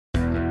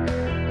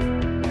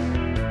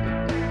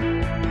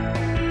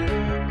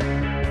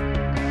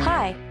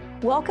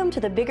Welcome to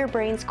the Bigger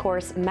Brains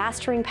course,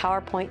 Mastering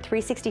PowerPoint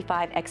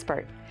 365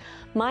 Expert.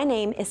 My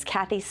name is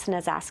Kathy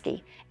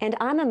Snizaski, and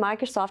I'm a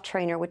Microsoft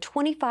trainer with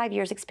 25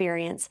 years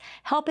experience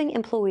helping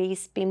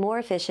employees be more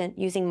efficient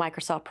using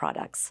Microsoft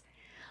products.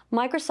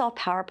 Microsoft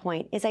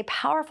PowerPoint is a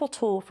powerful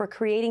tool for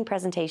creating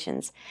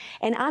presentations,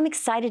 and I'm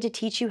excited to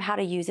teach you how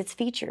to use its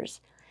features.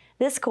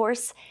 This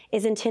course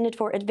is intended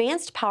for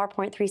advanced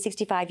PowerPoint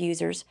 365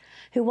 users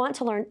who want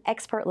to learn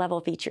expert-level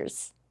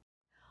features.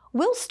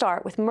 We'll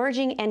start with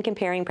merging and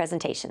comparing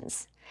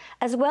presentations,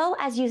 as well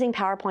as using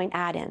PowerPoint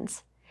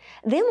add-ins.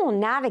 Then we'll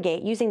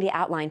navigate using the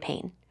outline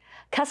pane,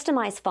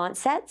 customize font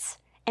sets,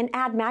 and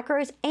add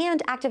macros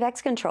and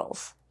ActiveX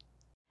controls.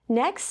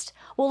 Next,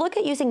 we'll look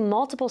at using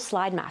multiple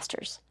slide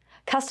masters,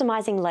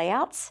 customizing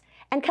layouts,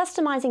 and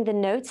customizing the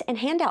notes and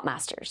handout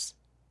masters.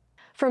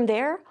 From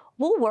there,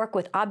 we'll work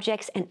with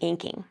objects and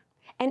inking,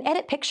 and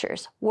edit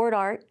pictures, word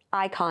art,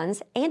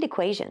 icons, and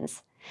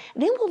equations.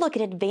 Then we'll look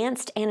at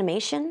advanced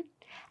animation,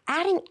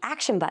 adding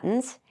action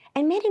buttons,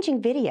 and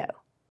managing video.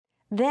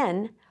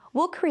 Then,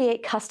 we'll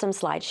create custom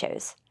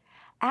slideshows,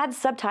 add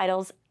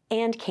subtitles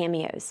and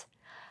cameos,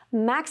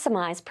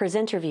 maximize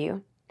presenter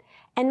view,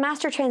 and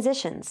master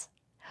transitions.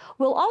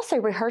 We'll also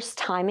rehearse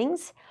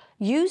timings,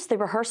 use the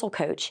rehearsal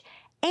coach,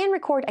 and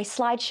record a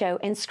slideshow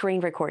and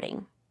screen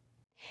recording.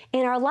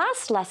 In our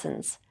last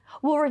lessons,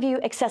 we'll review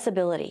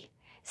accessibility,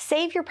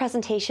 save your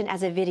presentation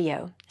as a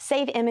video,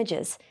 save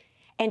images,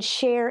 and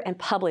share and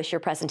publish your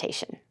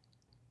presentation.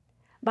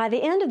 By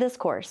the end of this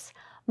course,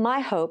 my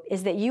hope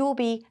is that you will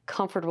be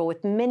comfortable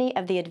with many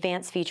of the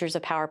advanced features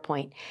of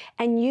PowerPoint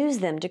and use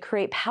them to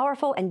create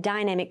powerful and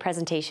dynamic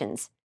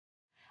presentations.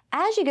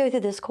 As you go through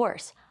this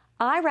course,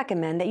 I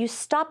recommend that you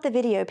stop the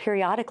video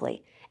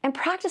periodically and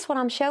practice what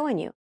I'm showing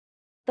you.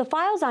 The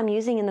files I'm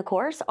using in the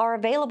course are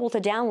available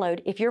to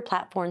download if your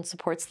platform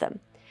supports them,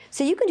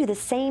 so you can do the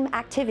same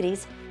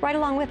activities right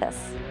along with us.